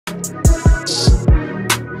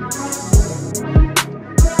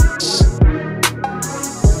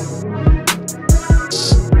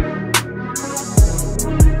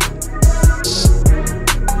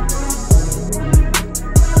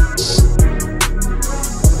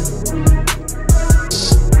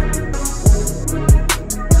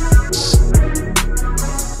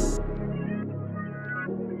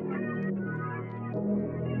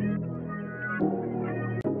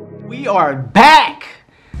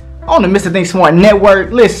on the Mr. Think Smart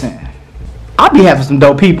Network. Listen, I be having some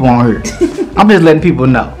dope people on here. I'm just letting people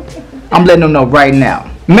know. I'm letting them know right now.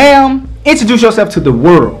 Ma'am, introduce yourself to the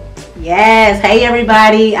world. Yes. Hey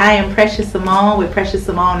everybody, I am Precious Simone with Precious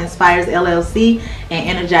Simone Inspires LLC and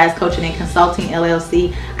Energize Coaching and Consulting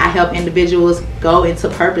LLC. I help individuals go into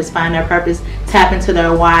purpose, find their purpose, tap into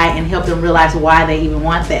their why, and help them realize why they even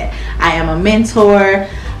want that. I am a mentor,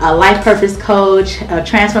 a life purpose coach, a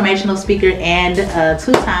transformational speaker, and a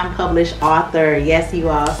two-time published author. Yes, you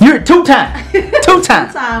all. You're two-time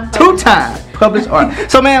published author.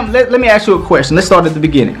 So ma'am, let me ask you a question. Let's start at the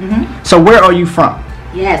beginning. So where are you from?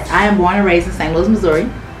 Yes, I am born and raised in St. Louis, Missouri.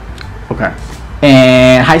 Okay.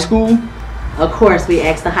 And high school? Of course, we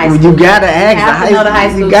asked the high school. You gotta ask the high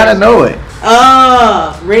school. You gotta know it.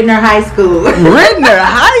 Oh, Ridner High School. Ridner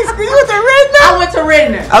High School? You went to Ridner? I went to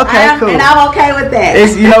Ridner. Okay, cool. And I'm okay with that.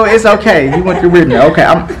 It's okay. You went to Ridner. Okay,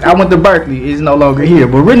 I went to Berkeley. It's no longer here,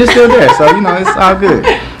 but Ridner's still there, so it's all good.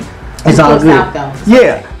 It's all good. South, though.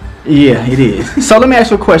 Yeah. Yeah, it is. So let me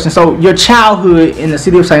ask you a question. So your childhood in the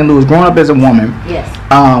city of St. Louis, growing up as a woman, yes.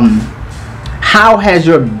 How has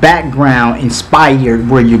your background inspired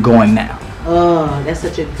where you're going now? Oh, that's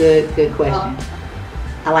such a good question.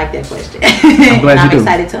 I like that question. I'm glad you do. I'm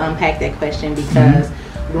excited to unpack that question because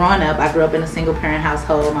growing up, I grew up in a single parent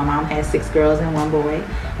household. My mom had 6 girls and 1 boy.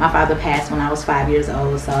 My father passed when I was 5 years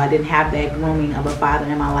old, so I didn't have that grooming of a father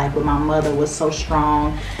in my life, but my mother was so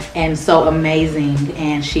strong and so amazing,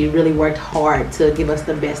 and she really worked hard to give us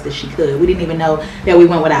the best that she could. We didn't even know that we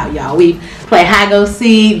went without, y'all. We played hide go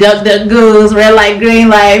seek, duck duck goose, red light, green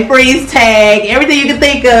light, freeze tag, everything you can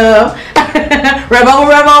think of. Rev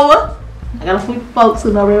over. I got a few folks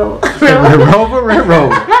who know Rev over. Rev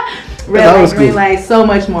over. Red light, green light, so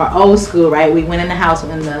much more old school, right? We went in the house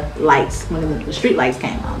when the street lights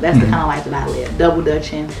came on. That's the kind of life that I lived, double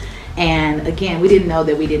dutching. And again, we didn't know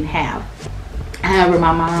that we didn't have. However,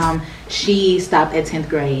 my mom, she stopped at 10th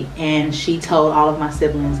grade, and she told all of my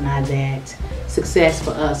siblings and I that success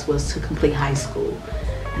for us was to complete high school.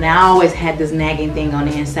 And I always had this nagging thing on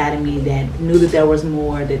the inside of me that knew that there was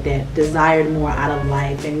more, that desired more out of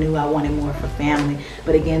life and knew I wanted more for family.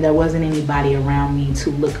 But again, there wasn't anybody around me to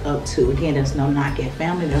look up to. Again, there's no knock at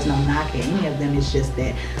family. There's no knock at any of them. It's just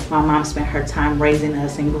that my mom spent her time raising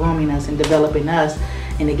us and grooming us and developing us.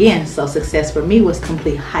 And again, so success for me was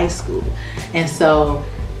complete high school. And so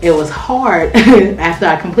it was hard after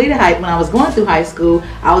I completed when I was going through high school.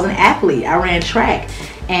 I was an athlete. I ran track.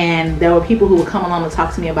 And there were people who would come along and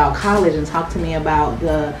talk to me about college and talk to me about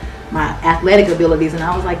my athletic abilities, and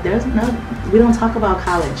I was like, we don't talk about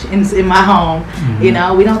college in my home. We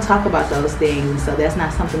don't talk about those things, so that's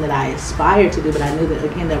not something that I aspired to do, but I knew that,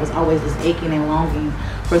 again, there was always this aching and longing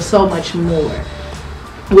for so much more,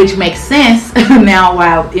 which makes sense now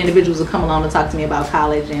while individuals will come along and talk to me about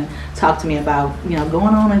college and talk to me about,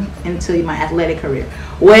 going on into my athletic career.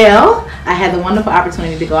 Well, I had the wonderful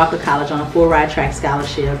opportunity to go off to college on a full ride track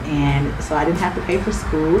scholarship, and so I didn't have to pay for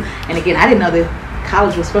school. And again, I didn't know that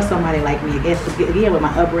college was for somebody like me. I guess, again, with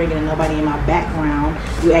my upbringing and nobody in my background,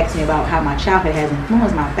 you asked me about how my childhood has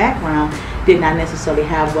influenced my background, did not necessarily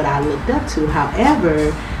have what I looked up to.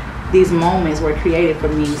 However, these moments were created for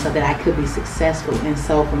me so that I could be successful. And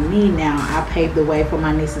so for me now, I paved the way for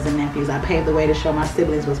my nieces and nephews. I paved the way to show my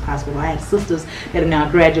siblings what's possible. I have sisters that have now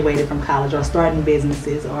graduated from college or starting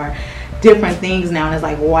businesses or different things now, and it's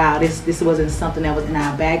like, wow, this wasn't something that was in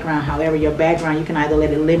our background. However, your background, you can either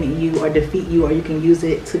let it limit you or defeat you, or you can use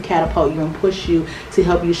it to catapult you and push you to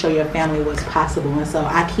help you show your family what's possible. And so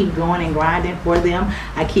I keep going and grinding for them.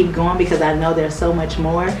 I keep going because I know there's so much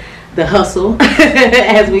more. The hustle,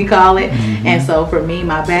 as we call it. And so for me,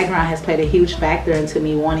 my background has played a huge factor into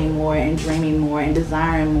me wanting more and dreaming more and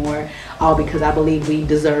desiring more, all because I believe we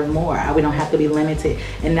deserve more. We don't have to be limited.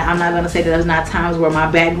 And I'm not going to say that there's not times where my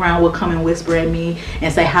background will come and whisper at me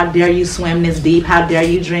and say, how dare you swim this deep? How dare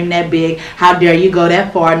you dream that big? How dare you go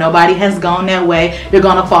that far? Nobody has gone that way. You're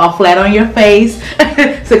going to fall flat on your face.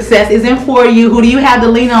 Success isn't for you. Who do you have to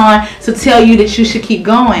lean on to tell you that you should keep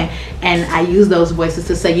going? And I use those voices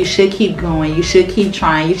to say, you should keep going, you should keep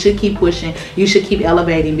trying, you should keep pushing, you should keep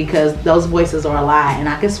elevating, because those voices are a lie, and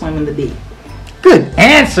I can swim in the deep. Good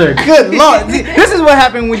answer. Good Lord. This is what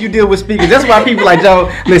happened when you deal with speakers. That's why people like, Joe,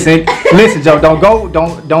 listen, Joe,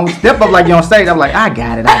 don't step up like you on stage. I'm like, I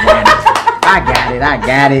got it. That was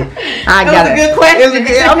a good question.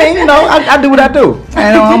 I do what I do.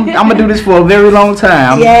 And I'm gonna do this for a very long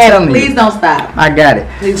time. Yeah, please don't stop. I got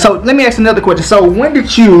it. So let me ask another question. So when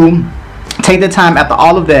did you take the time after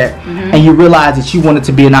all of that and you realized that you wanted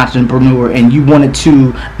to be an entrepreneur, and you wanted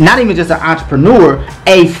to, not even just an entrepreneur,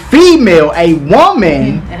 a female, a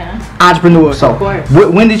woman Entrepreneur. So of course.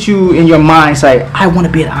 When did you in your mind say, I want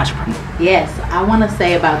to be an entrepreneur? Yes, I want to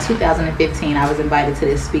say about 2015 I was invited to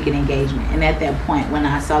this speaking engagement, and at that point when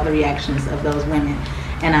I saw the reactions of those women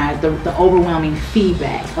and the overwhelming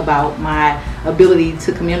feedback about my ability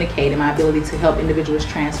to communicate and my ability to help individuals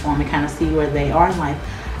transform and kind of see where they are in life,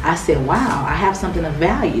 I said, wow, I have something of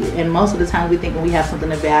value. And most of the time we think when we have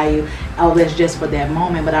something of value, oh, that's just for that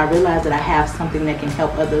moment. But I realized that I have something that can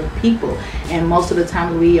help other people. And most of the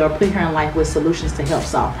time we are put here in life with solutions to help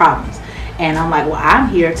solve problems. And I'm like, well, I'm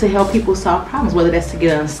here to help people solve problems, whether that's to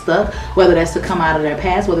get unstuck, whether that's to come out of their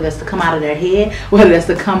past, whether that's to come out of their head, whether that's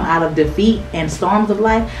to come out of defeat and storms of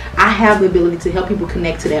life. I have the ability to help people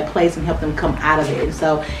connect to that place and help them come out of it. And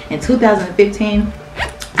so in 2015,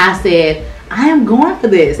 I said, I am going for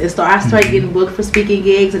this. And so I started getting booked for speaking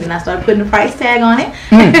gigs, and then I started putting a price tag on it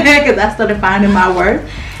because I started finding my worth.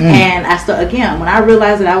 And I started, again, when I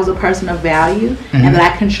realized that I was a person of value and that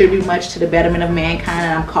I contribute much to the betterment of mankind,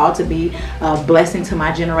 and I'm called to be a blessing to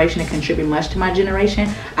my generation and contribute much to my generation,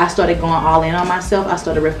 I started going all in on myself. I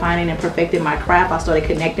started refining and perfecting my craft. I started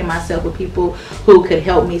connecting myself with people who could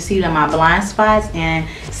help me see my blind spots, and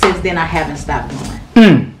since then I haven't stopped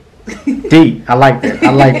going. Deep. I like that.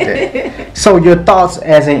 I like that. So your thoughts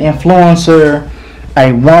as an influencer,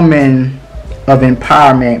 a woman of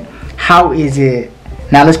empowerment, how is it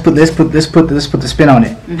now? Let's put the spin on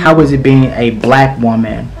it. How is it being a black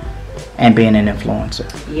woman and being an influencer?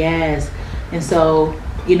 Yes. And so,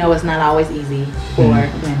 you know, it's not always easy for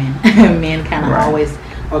women. Men kind of always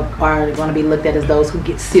are going to be looked at as those who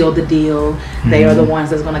get sealed the deal. They are the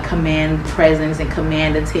ones that's going to command presence and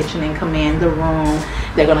command attention and command the room.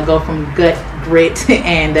 They're going to go from gut grit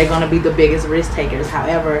and they're going to be the biggest risk takers.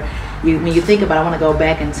 However, when you think about, I want to go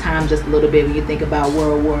back in time just a little bit. When you think about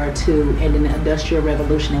World War II and then the Industrial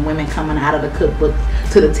Revolution and women coming out of the cookbook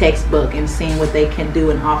to the textbook and seeing what they can do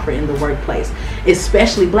and offer in the workplace,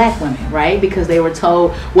 especially black women, right? Because they were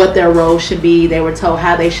told what their role should be. They were told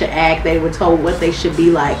how they should act. They were told what they should be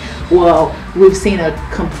like. Well, we've seen a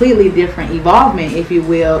completely different evolvement, if you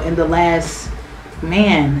will, in the last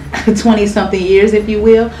 20-something years, if you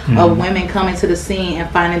will, of women coming to the scene and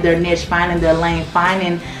finding their niche, finding their lane,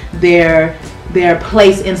 finding their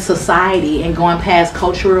place in society and going past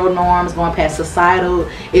cultural norms, going past societal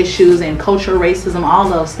issues and cultural racism, all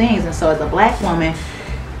those things. And so as a black woman,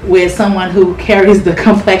 with someone who carries the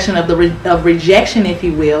complexion of rejection, if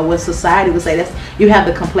you will, what society would say, that's, you have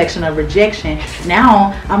the complexion of rejection.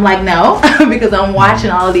 Now I'm like, no, because I'm watching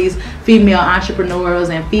all of these female entrepreneurs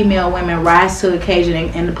and female women rise to the occasion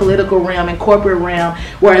in the political realm and corporate realm,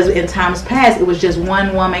 whereas in times past it was just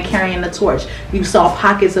one woman carrying the torch. You saw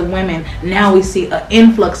pockets of women. Now we see an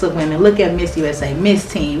influx of women. Look at Miss USA,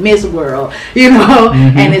 Miss Teen, Miss World, you know,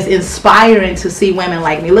 and it's inspiring to see women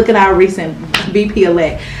like me. Look at our recent VP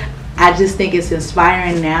elect. I just think it's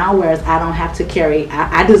inspiring now, whereas I don't have to carry,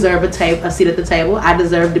 I deserve a seat at the table. I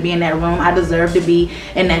deserve to be in that room. I deserve to be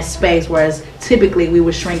in that space, whereas typically we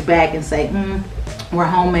would shrink back and say, we're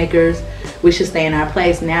homemakers, we should stay in our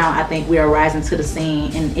place. Now I think we are rising to the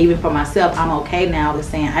scene, and even for myself, I'm okay now with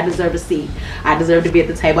saying I deserve a seat. I deserve to be at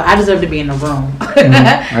the table. I deserve to be in the room.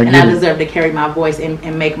 And I deserve to carry my voice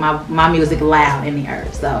and make my music loud in the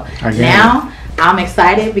earth. So now I'm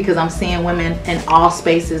excited because I'm seeing women in all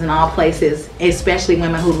spaces and all places, especially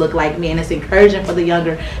women who look like me, and it's encouraging for the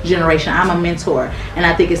younger generation. I'm a mentor, and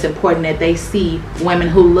I think it's important that they see women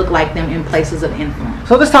who look like them in places of influence.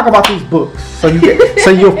 So let's talk about these books.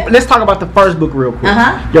 Let's talk about the first book real quick.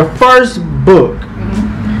 Your first book.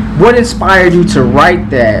 What inspired you to write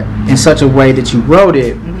that in such a way that you wrote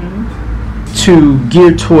it to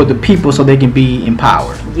gear toward the people so they can be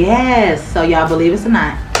empowered? Yes. So y'all believe it or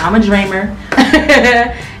not, I'm a dreamer.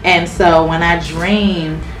 And so when I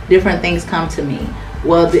dream, different things come to me.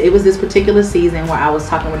 Well, it was this particular season where I was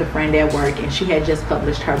talking with a friend at work, and she had just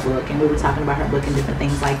published her book, and we were talking about her book and different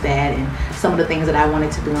things like that, and some of the things that I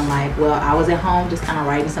wanted to do in life. Well, I was at home just kind of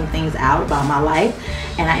writing some things out about my life,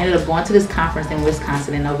 and I ended up going to this conference in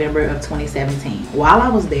Wisconsin in November of 2017. While I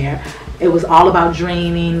was there, it was all about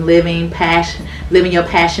dreaming, living your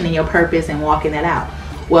passion and your purpose and walking that out.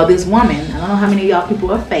 Well, this woman, I don't know how many of y'all people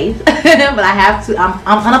are faith, but I have to, I'm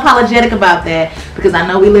unapologetic about that, because I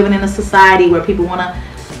know we're living in a society where people want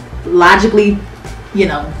to logically, you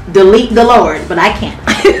know, delete the Lord, but I can't.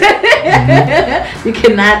 You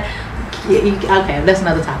cannot, okay, that's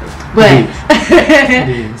another topic. But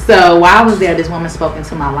so while I was there, this woman spoke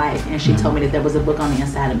into my life, and she told me that there was a book on the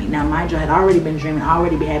inside of me. Now, mind you, I had already been dreaming,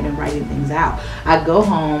 had been writing things out. I go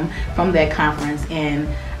home from that conference, and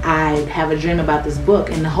I have a dream about this book,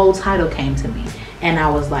 and the whole title came to me, and I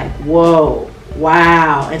was like, whoa,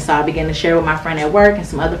 wow. And so I began to share with my friend at work and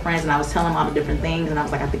some other friends, and I was telling them all the different things, and I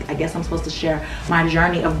was like, I guess I'm supposed to share my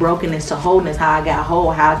journey of brokenness to wholeness, how I got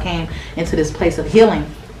whole, how I came into this place of healing.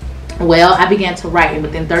 Well, I began to write, and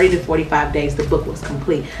within 30 to 45 days, the book was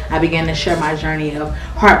complete. I began to share my journey of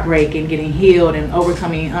heartbreak and getting healed and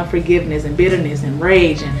overcoming unforgiveness and bitterness and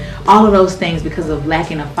rage and all of those things because of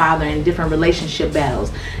lacking a father and different relationship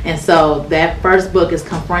battles. And so that first book is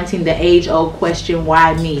confronting the age-old question,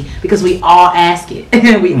 why me? Because we all ask it.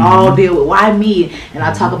 We all deal with why me? And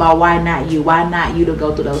I talk about why not you? Why not you to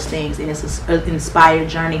go through those things? And it's an inspired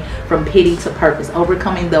journey from pity to purpose,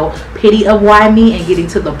 overcoming the pity of why me and getting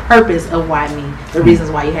to the purpose of why me, the reasons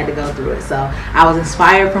why you had to go through it. So I was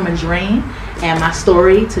inspired from a dream and my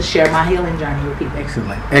story to share my healing journey with people.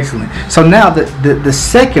 Excellent. So now the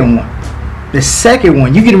second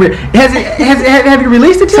one, you can have you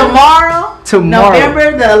released it tomorrow?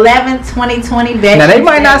 November the 11th, 2020. Now they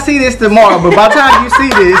might not see this tomorrow, but by the time you see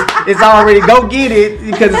this, it's already, go get it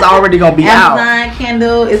because it's already gonna be out. Amazon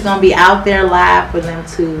Kindle is gonna be out there live for them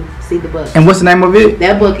to see the book. And what's the name of it?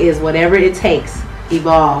 That book is Whatever It Takes.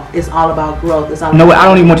 Evolve. It's all about growth. It's all no, I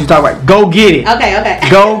don't even want you to talk about it. Go get it. Okay.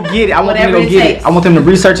 Go get it. I want them to go get it. I want them to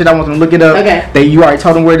research it. I want them to look it up. Okay. You already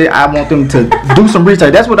told them where it is. I want them to do some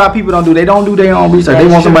research. That's what our people don't do. They don't do their own research. They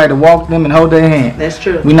want somebody to walk them and hold their hand. That's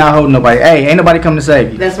true. We not holding nobody. Hey, ain't nobody coming to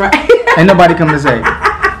save you. That's right. Ain't nobody coming to save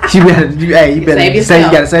you. You better say you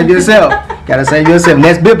gotta save yourself. Gotta save yourself. And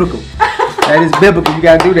that's biblical. That is biblical. You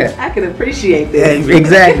gotta do that. I can appreciate this.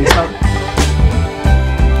 Exactly.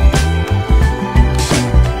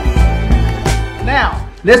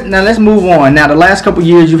 Let's move on. Now, the last couple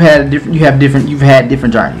years, you've had different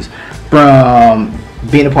journeys, from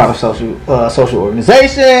being a part of social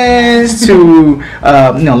organizations to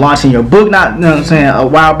launching your book. A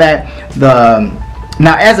while back.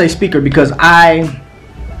 Now, as a speaker, because I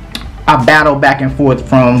battle back and forth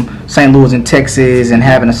from St. Louis and Texas and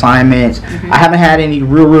having assignments. I haven't had any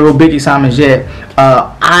real big assignments yet.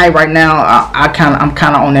 Right now I'm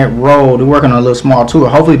kind of on that road. We're working on a little small tour.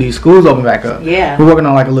 Hopefully these schools open back up. Yeah. We're working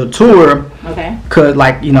on like a little tour. Okay. Cause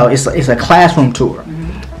it's a classroom tour,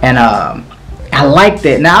 and I like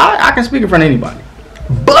that. Now I can speak in front of anybody,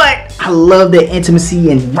 but I love that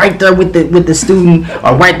intimacy and right there with the student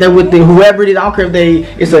or right there with whoever it is. I don't care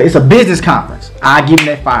if it's a business conference. I give them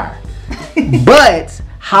that fire. But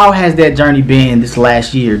how has that journey been this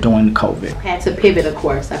last year during COVID? I've had to pivot, of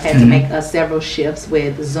course. I've had to make several shifts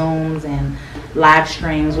with Zooms and live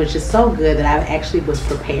streams, which is so good that I actually was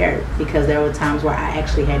prepared, because there were times where I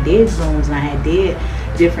actually did Zooms and I did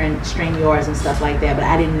different StreamYards and stuff like that, but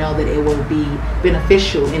I didn't know that it would be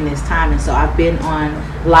beneficial in this time. And so I've been on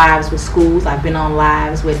lives with schools, I've been on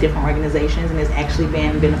lives with different organizations, and it's actually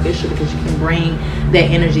been beneficial because you can bring that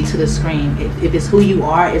energy to the screen. If it's who you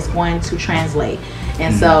are, it's going to translate.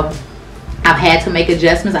 And so I've had to make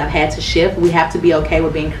adjustments. I've had to shift. We have to be okay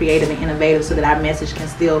with being creative and innovative so that our message can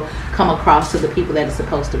still come across to the people that it's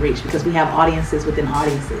supposed to reach, because we have audiences within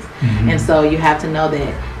audiences. And so you have to know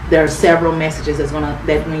that there are several messages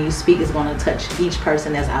that when you speak is going to touch each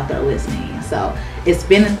person that's out there listening. So it's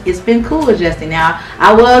been cool adjusting. Now,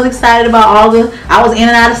 I was excited about I was in and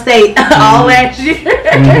out of state all last year.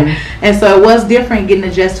 And so it was different getting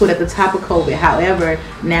adjusted to it at the top of COVID. However,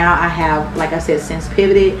 now I have, like I said, since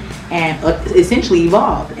pivoted and essentially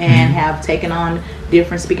evolved and have taken on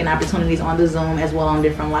different speaking opportunities on the Zoom as well on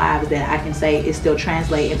different lives that I can say it still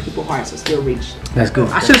translate and people's hearts are still reached. That's good.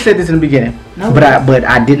 I should have said this in the beginning, no, but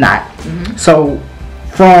I did not. So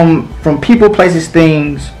from people, places,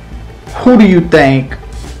 things, who do you think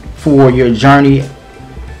for your journey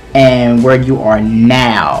and where you are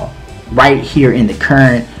now, right here in the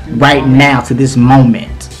current, right now to this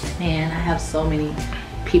moment? Man, I have so many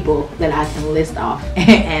people that I can list off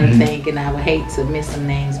and thank, and I would hate to miss some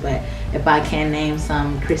names, but if I can name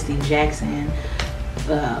some: Christy Jackson,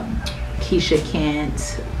 Keisha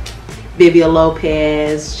Kent, Vivia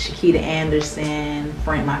Lopez, Shakita Anderson,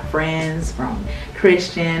 my friends from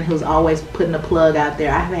Christian, who's always putting a plug out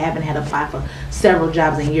there. I haven't had to apply for several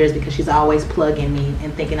jobs in years because she's always plugging me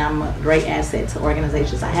and thinking I'm a great asset to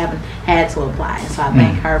organizations. I haven't had to apply, and so I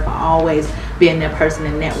thank her for always being that person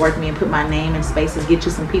and network me and put my name in spaces. Get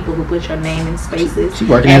you some people who put your name in spaces. She's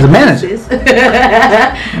working as a manager.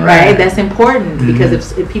 Right? That's important,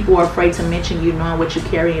 because if people are afraid to mention you, knowing what you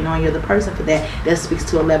carry and knowing you're the person for that speaks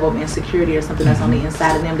to a level of insecurity or something that's on the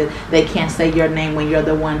inside of them, that they can't say your name when you're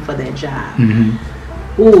the one for that job.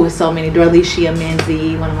 Ooh, so many. Dorlicia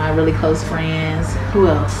Menzie, one of my really close friends. Who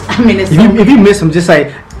else? I mean, it's if you miss them, just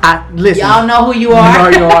say, listen. Y'all know who you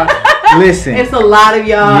are. You know who you are. Listen. It's a lot of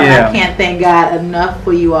y'all. Yeah. I can't thank God enough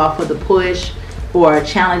for you all for the push, for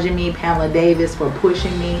challenging me, Pamela Davis for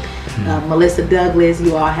pushing me, Melissa Douglas.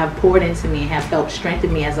 You all have poured into me and have helped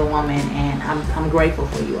strengthen me as a woman, and I'm grateful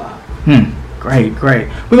for you all. Great.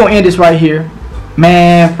 We're gonna end this right here,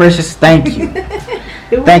 man. Precious, thank you.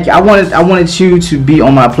 Thank you. I wanted you to be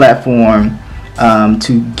on my platform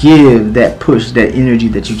to give that push, that energy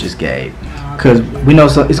that you just gave, because we know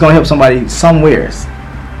it's gonna help somebody somewheres,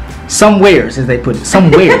 as they put it,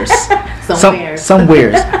 somewheres.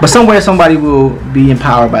 Somewheres. But somewhere somebody will be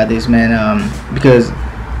empowered by this, man. Because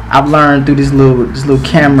I've learned through this little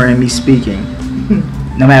camera and me speaking,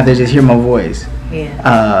 no matter if they just hear my voice,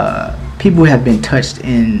 people have been touched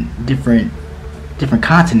in different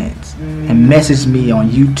continents and messaged me on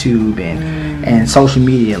YouTube and social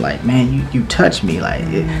media, like, man, you touch me, like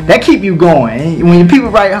that keep you going. When people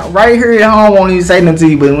right here at home won't even say nothing to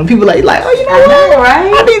you, but when people like, oh, you know what,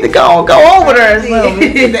 right? I need to go over there.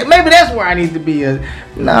 Maybe that's where I need to be.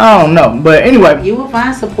 No, but anyway, you will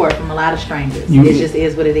find support from a lot of strangers. It just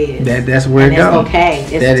is what it is. That's where it goes. It's okay.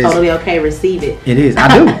 It's totally okay. Receive it. It is. I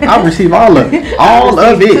do. I receive all of it. All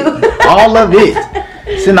of it.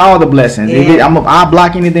 Send all the blessings. Yeah. I'll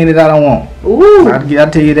block anything that I don't want. Ooh. I'll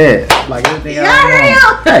tell you that. Like everything I don't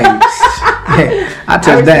want. Hey, I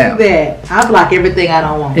touch down. I block everything I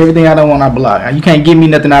don't want. Everything I don't want, I block. You can't give me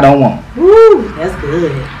nothing I don't want. Woo, that's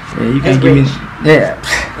good. Yeah, you can't give me. Yeah.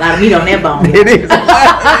 A lot of meat on that bone. It is.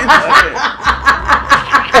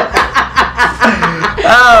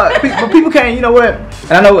 But people can't. You know what?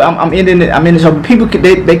 And I know I'm in the show, but people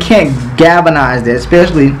they can't galvanize that,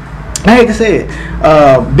 especially. I hate to say it,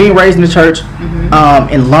 being raised in the church,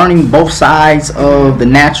 and learning both sides of the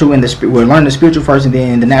natural and the spirit. We're learning the spiritual first, and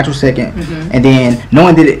then the natural second, and then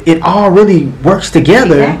knowing that it all really works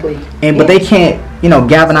together. Exactly. But they can't,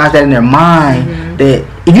 galvanize that in their mind that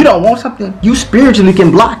if you don't want something, you spiritually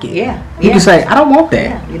can block it. Yeah. You can say, I don't want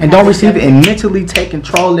that, and don't receive it, it, and mentally take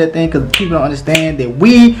control of that thing, because people don't understand that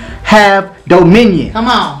we have dominion. Come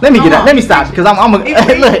on. Let me stop, because I'm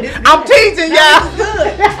teaching y'all.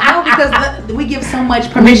 Good. No, because we give so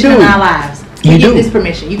much permission in our lives. You give this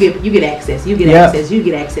permission. You get access. You get access. You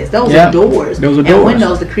get access. Those are doors. Those are and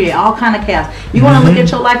windows to create all kind of chaos. You want to look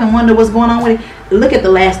at your life and wonder what's going on with it? Look at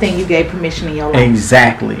the last thing you gave permission in your life.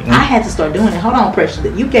 Exactly. I had to start doing it. Hold on, Precious.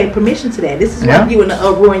 You gave permission to that. This is what you in the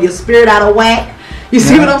uproar and your spirit out of whack. You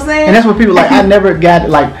see what I'm saying? And that's what people like. I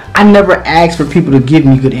never asked for people to give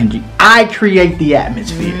me good energy. I create the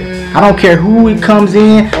atmosphere. I don't care who it comes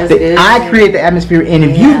in. I create the atmosphere, and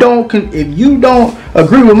if you don't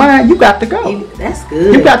agree with mine, you got to go. That's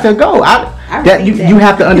good. You got to go. You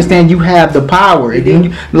have to understand you have the power.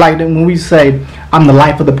 When we say I'm the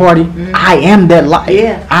life of the party, I am that life.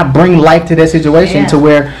 Yeah. I bring life to that situation to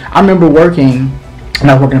where I remember working. When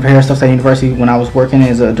I was working at Harris State University, when I was working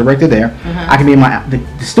as a director there, I can be in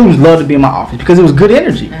the students loved to be in my office because it was good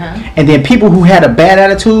energy. And then people who had a bad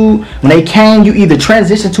attitude, when they came, you either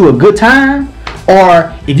transition to a good time,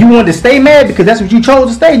 or if you wanted to stay mad because that's what you chose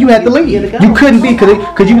to stay, you had to leave. You couldn't be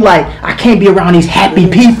because you like, I can't be around these happy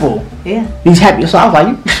people. Yeah. These happy. So I was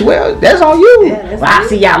like, well, that's on you. Well, I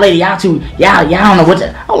see y'all later. Y'all too. Y'all don't know what.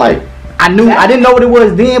 I was like, I didn't know what it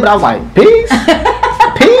was then, but I was like, peace.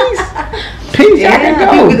 People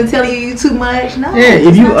get to tell you too much. No. Yeah,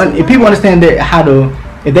 if people understand that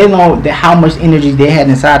if they know that how much energy they had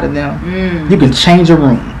inside of them, you can change a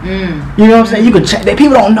room. You know what I'm saying? You can that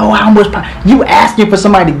people don't know how much you asking for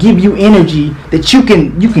somebody to give you energy that you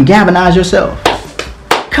can galvanize yourself.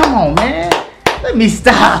 Come on, man. Let me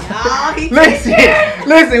stop. Listen.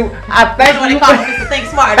 I thank you. Mr. Think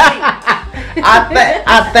Smart.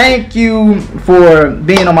 I thank you for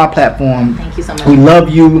being on my platform. Thank you so much. We love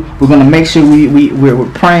you. We're gonna make sure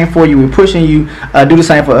we're praying for you. We're pushing you. Do the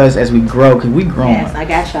same for us as we grow, because we growing. Yes, I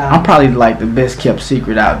got y'all. I'm probably like the best kept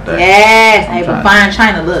secret out there. Yes. Hey, but Fine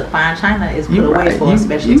China, look, Fine China is put away for a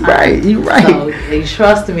special time. You right. So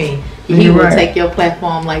trust me. He will take your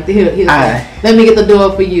platform like this. He'll say, let me get the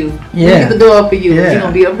door for you. Let me get the door for you. You're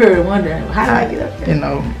gonna be up here wondering, how did I get up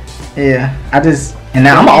here? And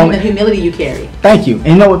now I'm the humility you carry. Thank you. And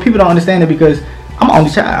you know what? People don't understand it because I'm an only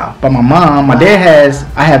child. But my mom, my dad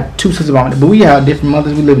I have two sisters, but we have different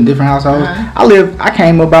mothers. We live in different households. I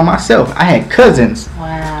came up by myself. I had cousins.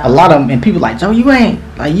 Wow. A lot of them, and people like, Joe, you ain't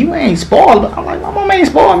spoiled. I'm like, my mom ain't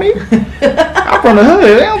spoiled me. I'm from the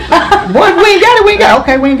hood. Boy, we ain't got it.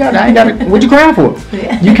 Okay, we ain't got it. I ain't got it. What you crying for?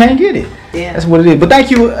 You can't get it. Yeah. That's what it is. But thank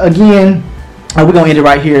you again. We're going to end it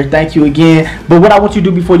right here. Thank you again. But what I want you to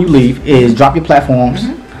do before you leave is drop your platforms,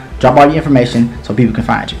 drop all your information so people can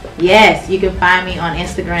find you. Yes, you can find me on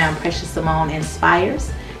Instagram, Precious Simone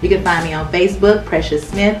Inspires. You can find me on Facebook, Precious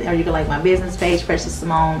Smith, or you can like my business page, Precious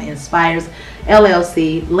Simone Inspires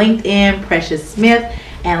LLC, LinkedIn, Precious Smith,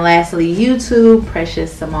 and lastly, YouTube,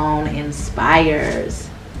 Precious Simone Inspires.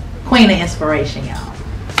 Queen of inspiration, y'all.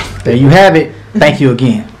 There you have it. Thank you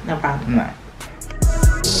again. No problem.